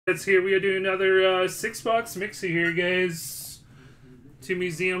Here we are doing another 6-box mixer here, guys. 2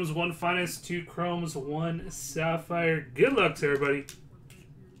 museums, 1 finest, 2 chromes, 1 sapphire. Good luck to everybody.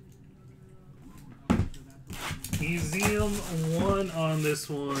 Museum 1 on this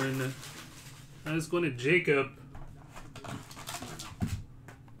one. I was going to Jacob.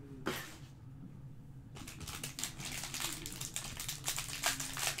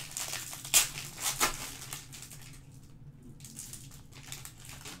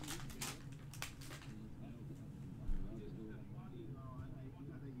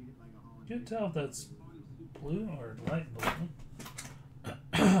 Can't tell if that's blue or light blue.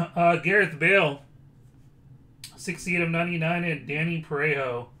 Gareth Bale, 68 of 99, and Danny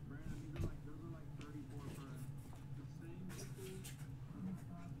Parejo.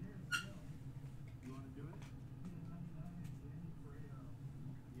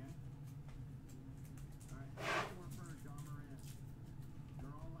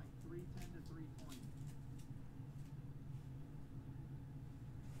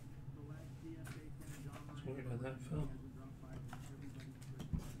 Weird how that fell.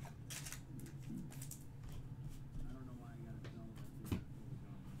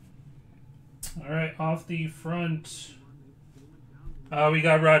 All right, off the front, we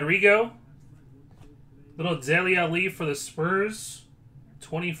got Rodrigo. Little Dele Alli for the Spurs,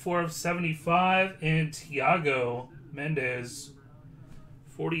 24 of 75, and Thiago Mendes,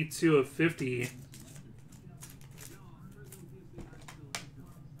 42 of 50.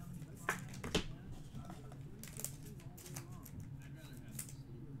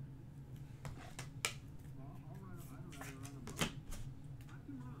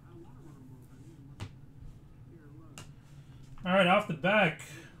 All right, off the back,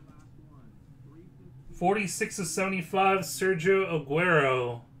 46 of 75, Sergio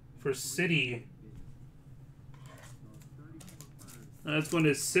Aguero for City. That's going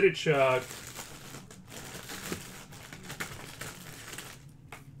to Sidichuk.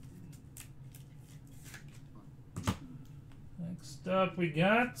 Next up, we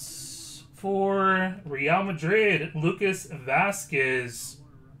got for Real Madrid, Lucas Vazquez.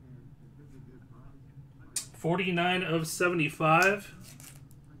 49 of 75.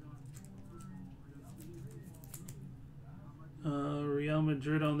 Real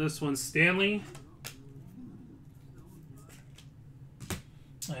Madrid on this one, Stanley.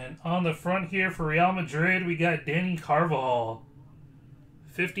 And on the front here for Real Madrid, we got Danny Carvajal.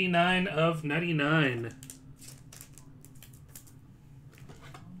 59 of 99.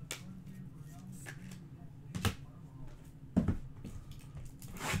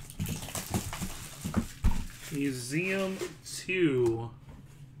 Museum 2.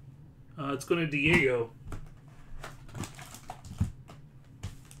 It's going to Diego.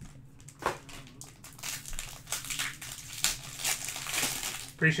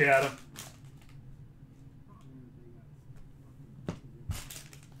 Appreciate it,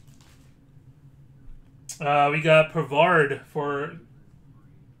 Adam. We got Pavard for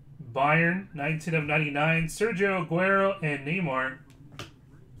Bayern, 19 of 99. Sergio Aguero and Neymar.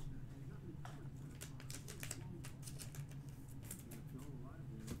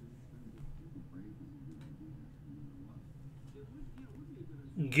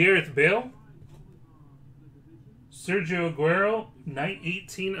 Gareth Bale, Sergio Aguero,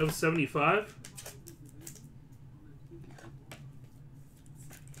 18 of 75.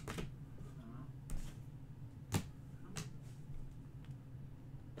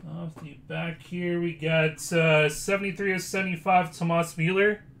 Off the back here, we got 73 of 75, Thomas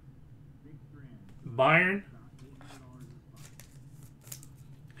Müller, Bayern.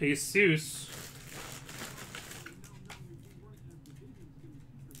 Jesus.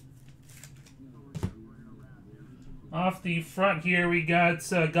 Off the front here, we got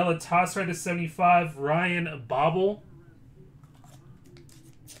Galatasaray to 75, Ryan Babel.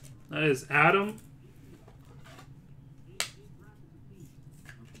 That is Adam.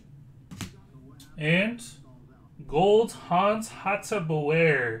 And gold, Hans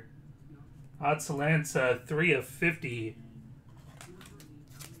Hatzabauer. Atalanta, 3 of 50.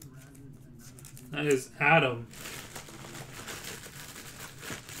 That is Adam.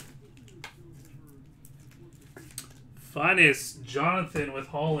 Finest, Jonathan with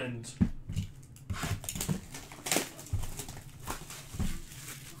Holland.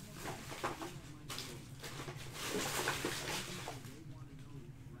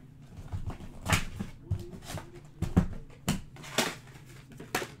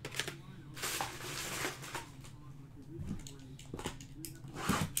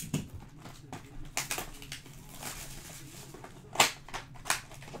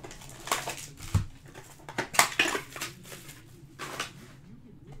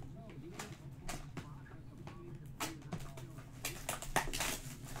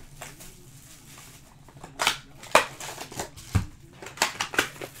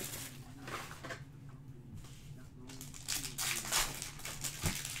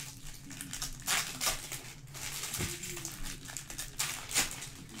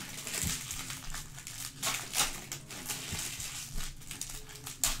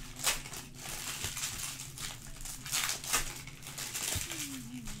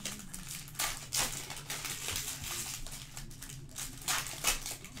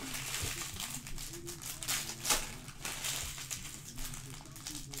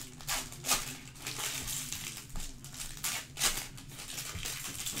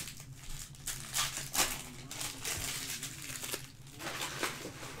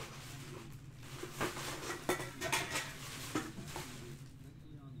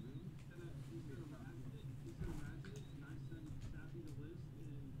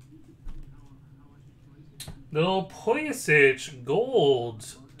 Little Pulisic gold,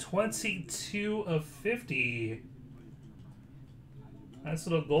 22 of 50. Nice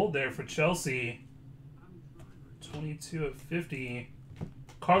little gold there for Chelsea. 22 of 50.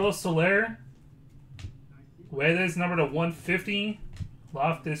 Carlos Soler. Guedes number to 150.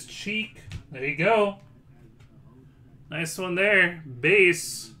 Loftus Cheek. There you go. Nice one there.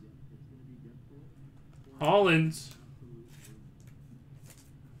 Base. Holland.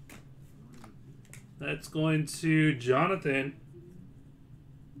 That's going to Jonathan.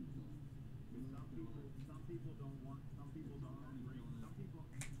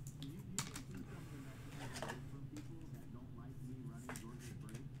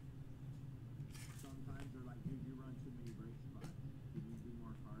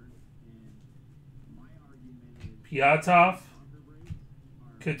 Piatov.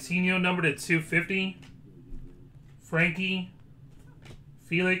 Coutinho number to 250. Frankie.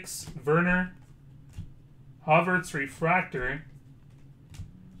 Felix. Werner. Havertz refractor.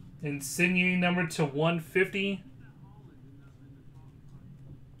 Insigne number to 150.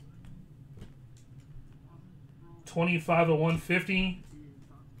 $25 of 150.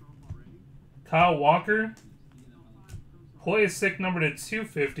 Kyle Walker. Pulisic number to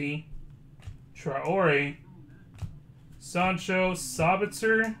 250. Traore. Sancho.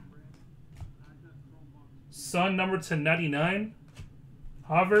 Sabitzer. Son number to 99.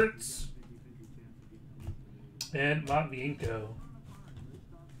 Havertz. And Matvienko.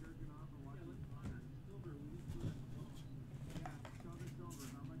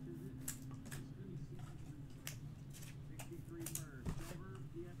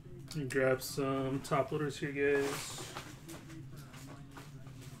 And grab some top loaders here, guys.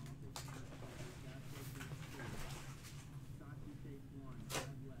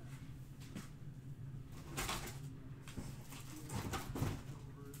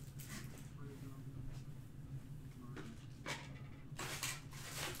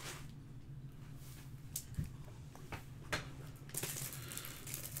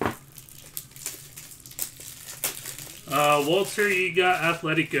 Walter, you got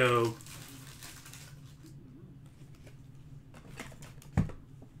Atletico.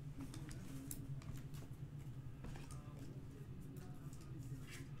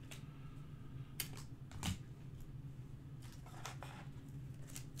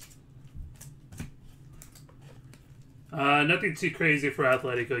 Nothing too crazy for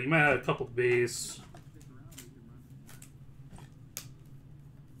Atletico. You might have a couple base.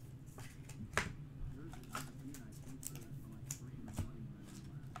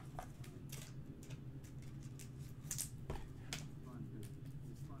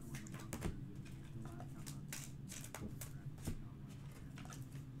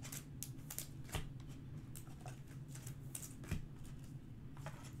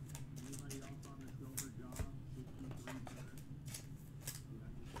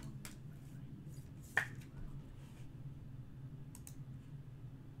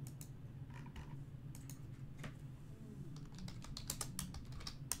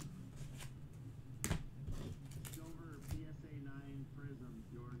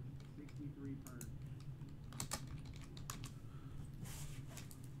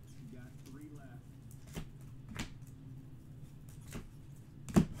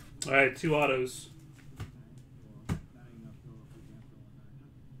 All right, 2 autos.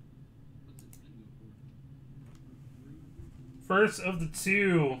 First of the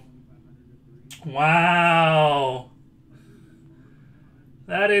 2. Wow.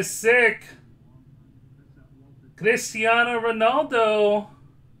 That is sick. Cristiano Ronaldo.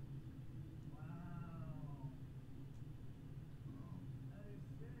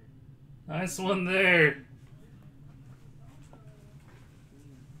 Nice one there.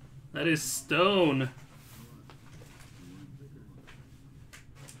 That is stone.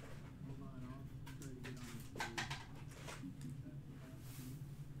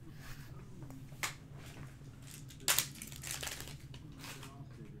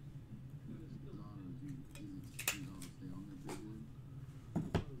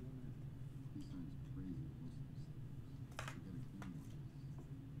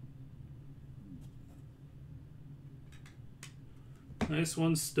 Nice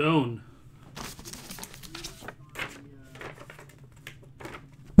one, stone.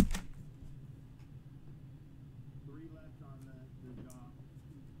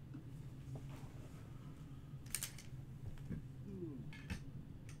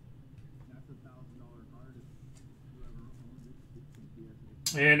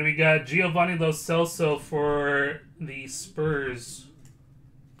 And we got Giovanni Lo Celso for the Spurs.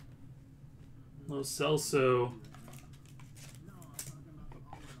 Lo Celso.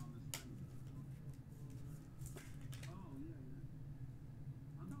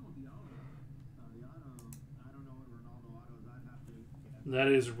 That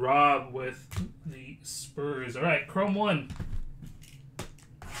is Rob with the Spurs. All right, Chrome 1.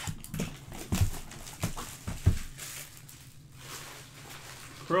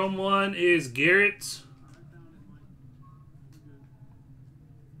 Chrome 1 is Garrett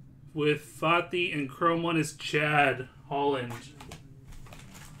with Fati, and Chrome 1 is Chad Holland.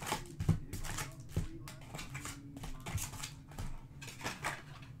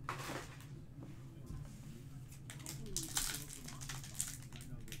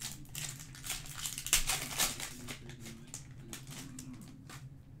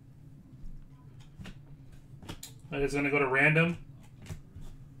 That is going to go to random.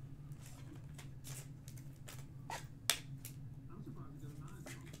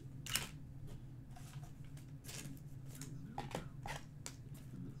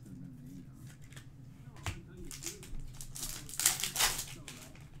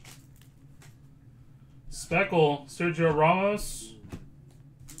 Speckle, Sergio Ramos.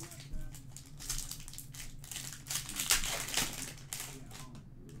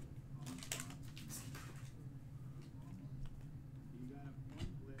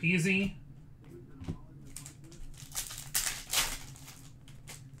 Peasy.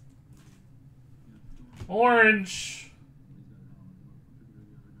 Orange.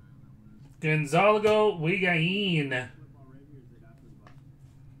 Gonzalo Higuain.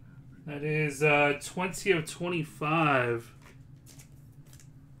 That is 20 of 25.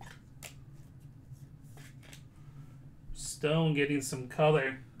 Stone getting some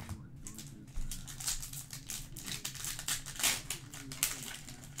color.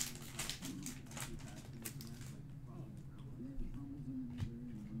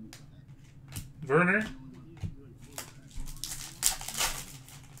 Werner.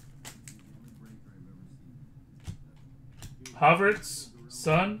 Havertz,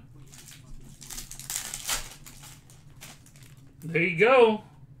 Son. There you go.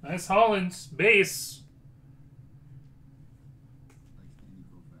 Nice Holland's base.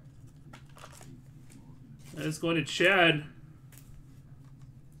 That's going to Chad.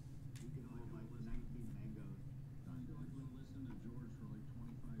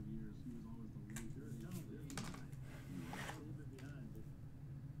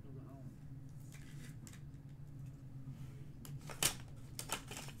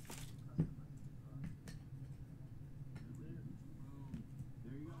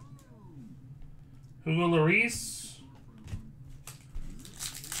 Hugo Lloris.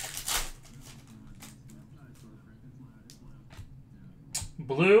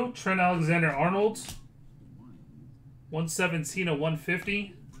 Blue, Trent Alexander-Arnold. 117 of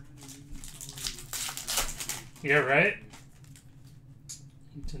 150. Yeah, right?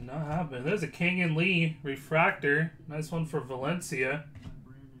 It did not happen. There's a King and Lee refractor. Nice one for Valencia.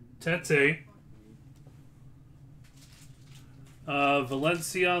 Tete.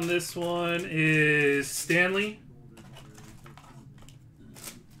 Valencia on this one is Stanley.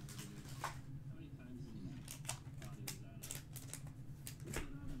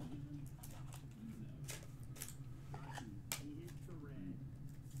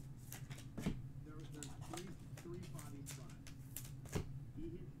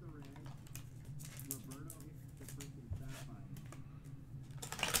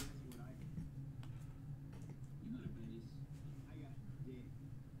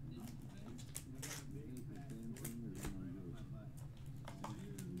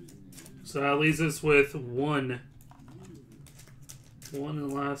 So that leaves us with one. One in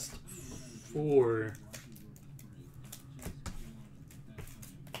the last four.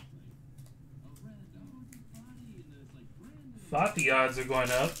 Thought the odds are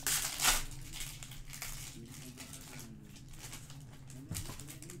going up.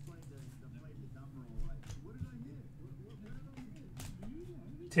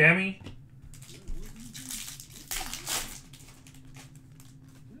 Tammy.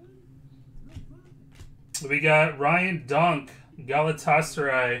 We got Ryan Dunk,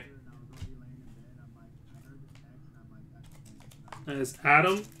 Galatasaray. As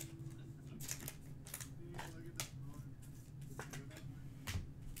Adam.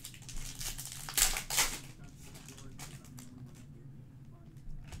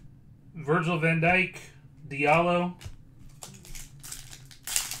 Virgil van Dijk, Diallo.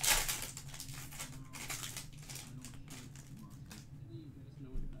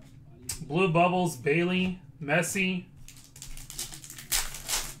 Blue Bubbles, Bailey, Messi.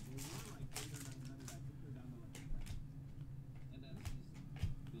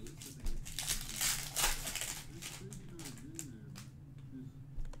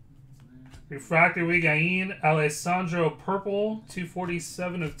 Refractor Higuain, Alessandro Purple,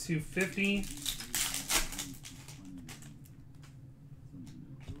 247 of 250.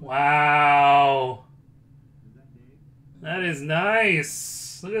 Wow. That is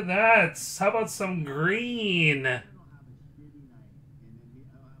nice. Look at that. How about some green?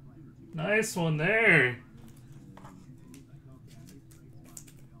 Nice one there.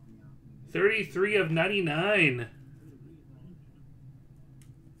 33 of 99.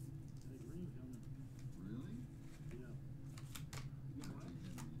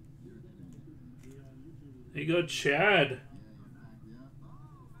 There you go, Chad.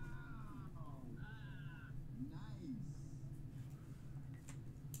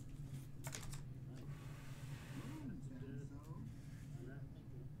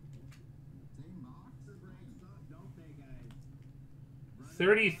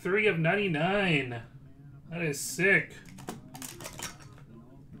 $33 of 99. That is sick.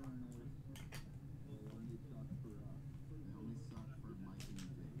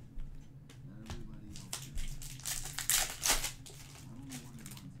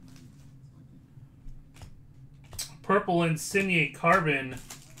 Purple Insigne Carbon.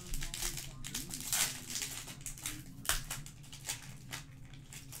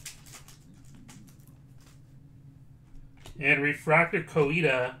 And Refractor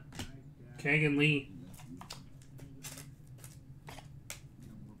Koita, Kagan Lee.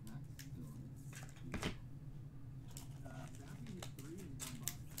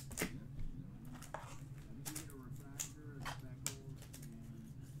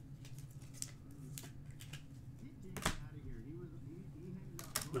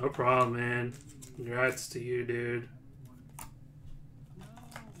 No problem, man. Congrats to you, dude.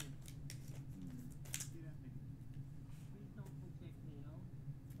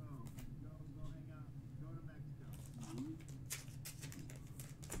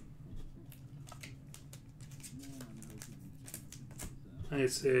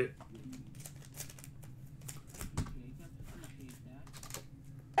 Nice hit.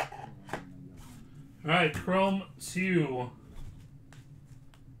 Alright, Chrome 2.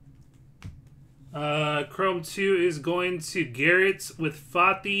 Chrome 2 is going to Garrett with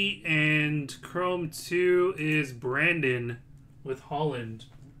Fati, and Chrome 2 is Brandon with Holland.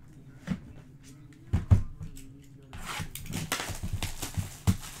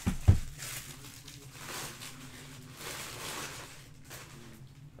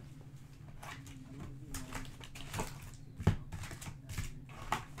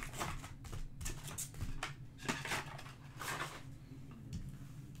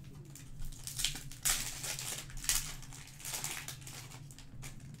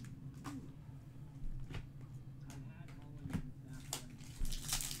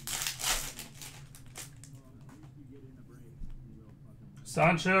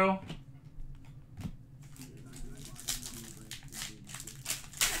 Sancho.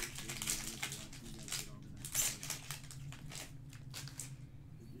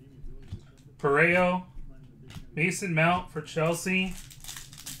 Pareo. Mason Mount for Chelsea.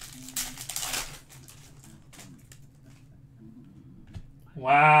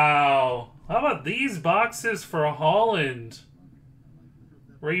 Wow. How about these boxes for Holland?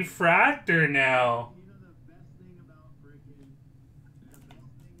 Refractor now.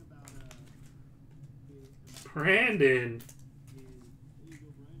 Brandon.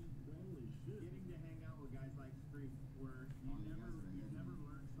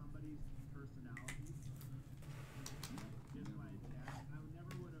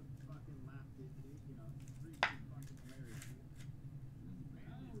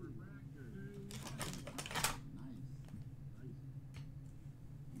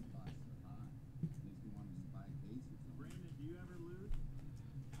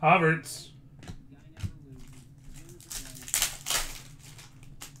 Havertz.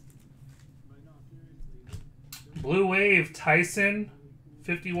 Blue Wave Tyson,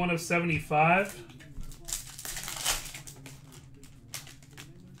 51 of 75.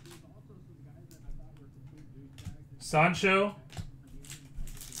 Sancho.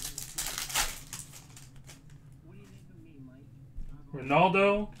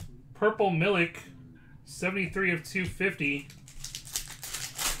 Ronaldo. Purple Milik, 73 of 250.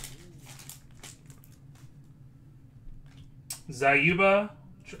 Zayuba,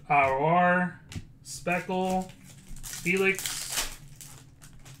 Aouar, Speckle, Felix.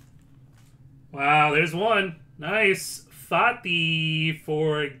 Wow, there's one. Nice. Fati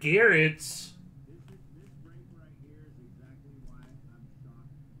for Garrett.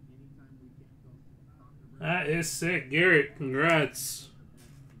 That is sick. Garrett, congrats.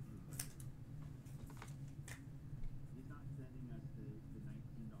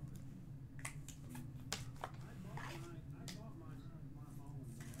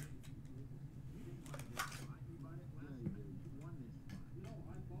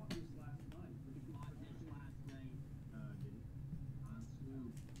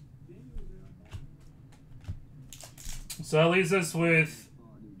 So that leaves us with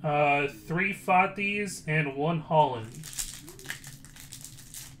 3 Fatis and 1 Holland.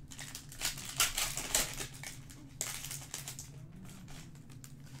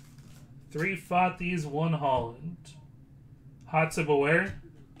 Three Fatis, 1 Holland. Hatsa Beware.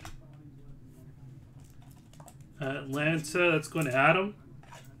 Atlanta, that's going to Adam.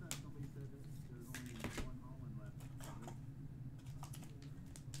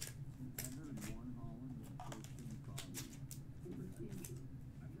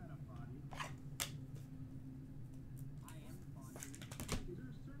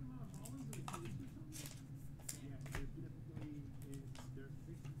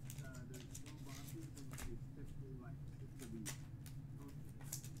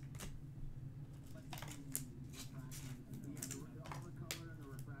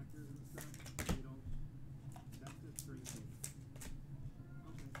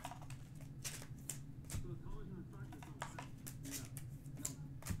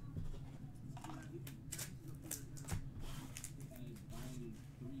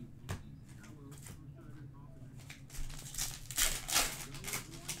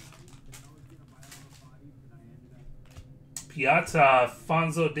 Piazza,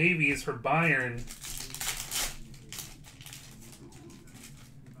 Fonzo Davies for Bayern.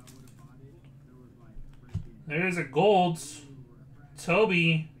 There's a gold.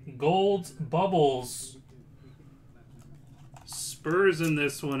 Toby, gold bubbles. Spurs in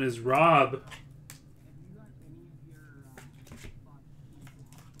this one is Rob.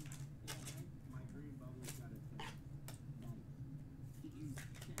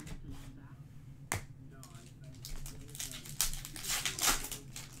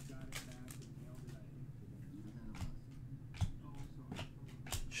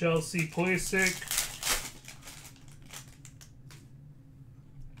 Chelsea Pulisic.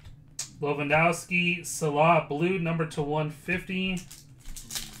 Lewandowski, Salah, blue, number to 150.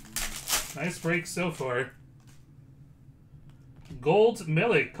 Nice break so far. Gold,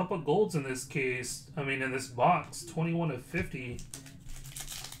 Milik, couple golds in this case. I mean, in this box, 21 of 50.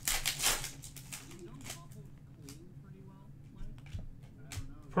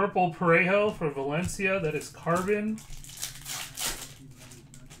 Purple Parejo for Valencia, that is carbon.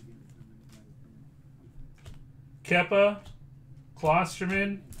 Kepa,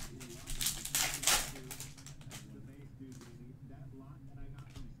 Klosterman.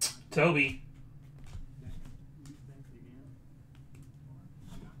 Toby.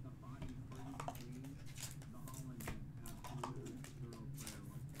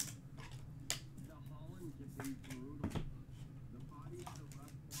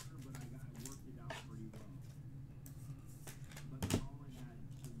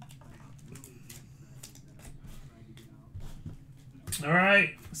 All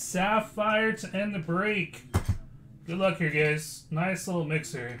right, Sapphire to end the break. Good luck here, guys. Nice little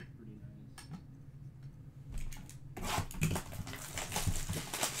mixer.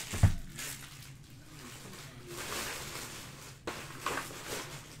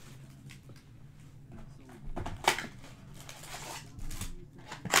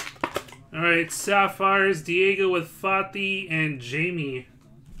 All right, Sapphires, Diego with Fati and Jamie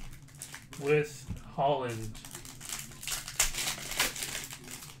with Holland.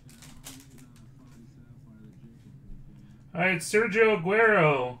 All right, Sergio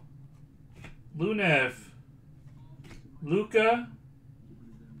Aguero, Lunev, Luca,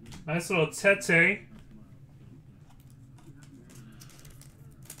 nice little Tete.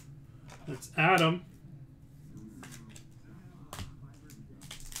 That's Adam.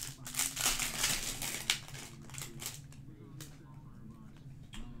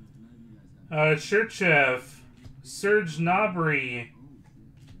 Cherchev, Serge Gnabry,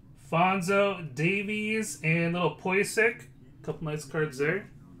 Fonzo Davies, and little Pulisic. Couple nice cards there.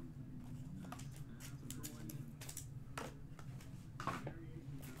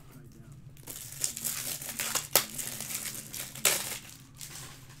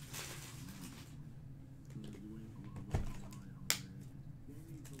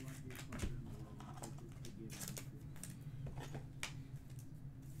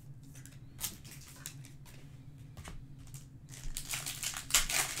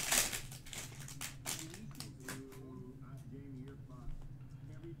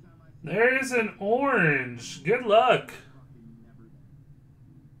 There's an orange. Good luck.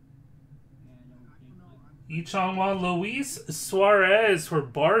 Ichangwan Luis Suarez for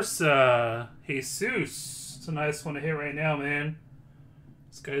Barca. Jesus. It's a nice one to hit right now, man.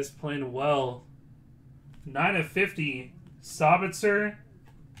 This guy's playing well. 9 of 50. Sabitzer.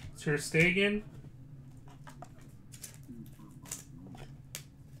 Ter Stegen.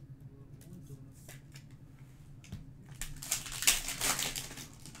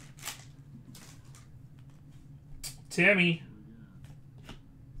 Tammy.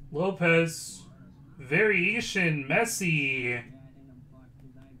 Lopez. Variation, Messi.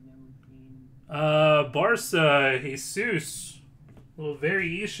 Barca, Jesus. Little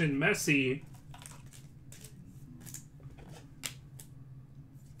variation, Messi.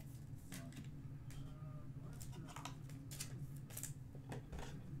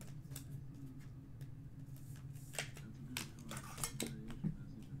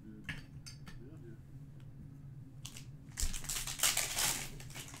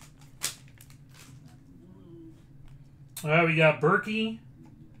 All right, we got Berkey.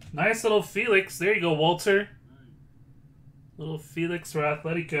 Nice little Felix. There you go, Walter. Little Felix for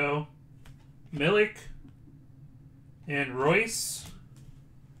Atletico. Milik. And Royce.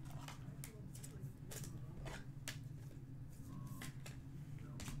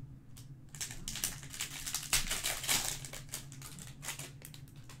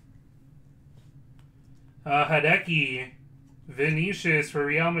 Hideki. Vinicius for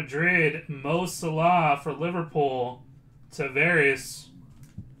Real Madrid. Mo Salah for Liverpool. Tavares.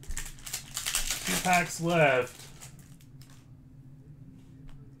 2 packs left.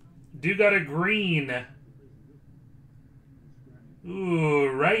 Do got a green. Ooh,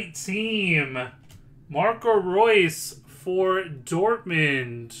 right team. Marco Reus for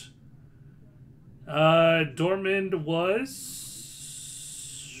Dortmund. Dortmund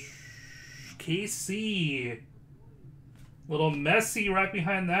was KC. Little Messi right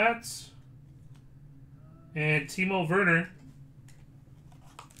behind that. And Timo Werner.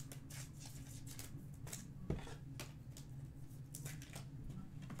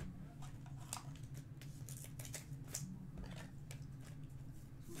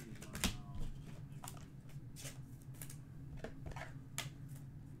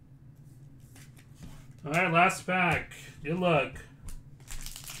 All right, last pack. Good luck.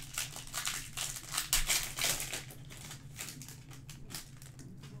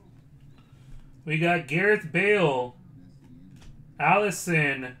 We got Gareth Bale,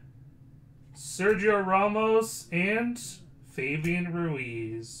 Alisson, Sergio Ramos, and Fabian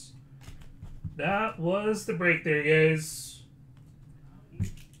Ruiz. That was the break there, guys.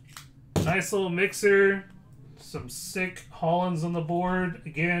 Nice little mixer. Some sick Hollands on the board.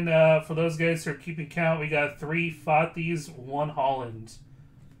 Again, for those guys who are keeping count, we got 3 Fatis, 1 Holland.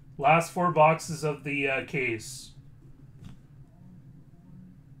 Last 4 boxes of the case.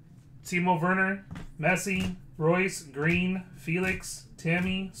 Timo Werner, Messi, Royce, Green, Felix,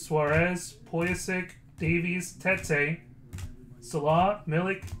 Tammy, Suarez, Pulisic, Davies, Tete, Salah,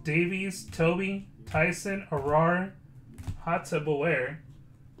 Milik, Davies, Toby, Tyson, Arar, Hataboer.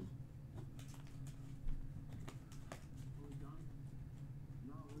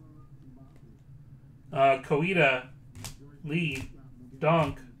 Koita, Lee,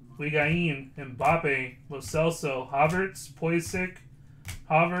 Donk, Higuain, Mbappe, Lo Celso, Havertz, Pulisic,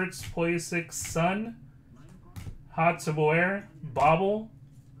 Son, Hataboer, Bobble,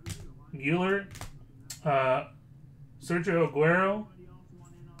 Mueller, Sergio Aguero,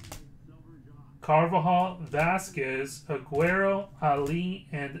 Carvajal, Vasquez, Aguero, Ali,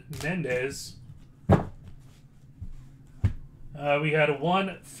 and Mendes. We had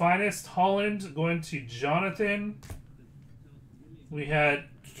 1 Finest Holland going to Jonathan. We had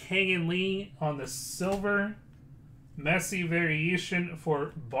Kagan Lee on the silver. Messi variation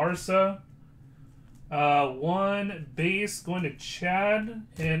for Barca. 1 base going to Chad,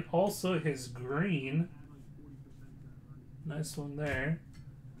 and also his green. Nice one there.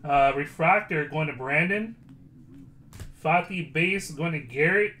 Refractor going to Brandon. Fati base going to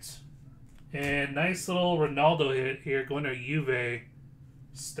Garrett. And nice little Ronaldo hit here going to Juve.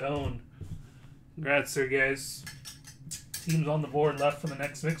 Stone. Congrats there, guys. Teams on the board left for the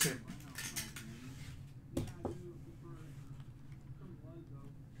next mixer.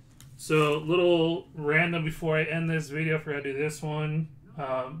 So, little random before I end this video, I forgot to do this one.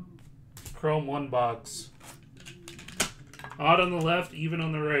 Chrome 1 box. Odd on the left, even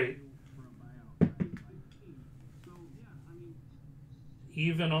on the right.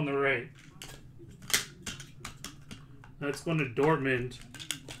 Even on the right. That's going to Dortmund.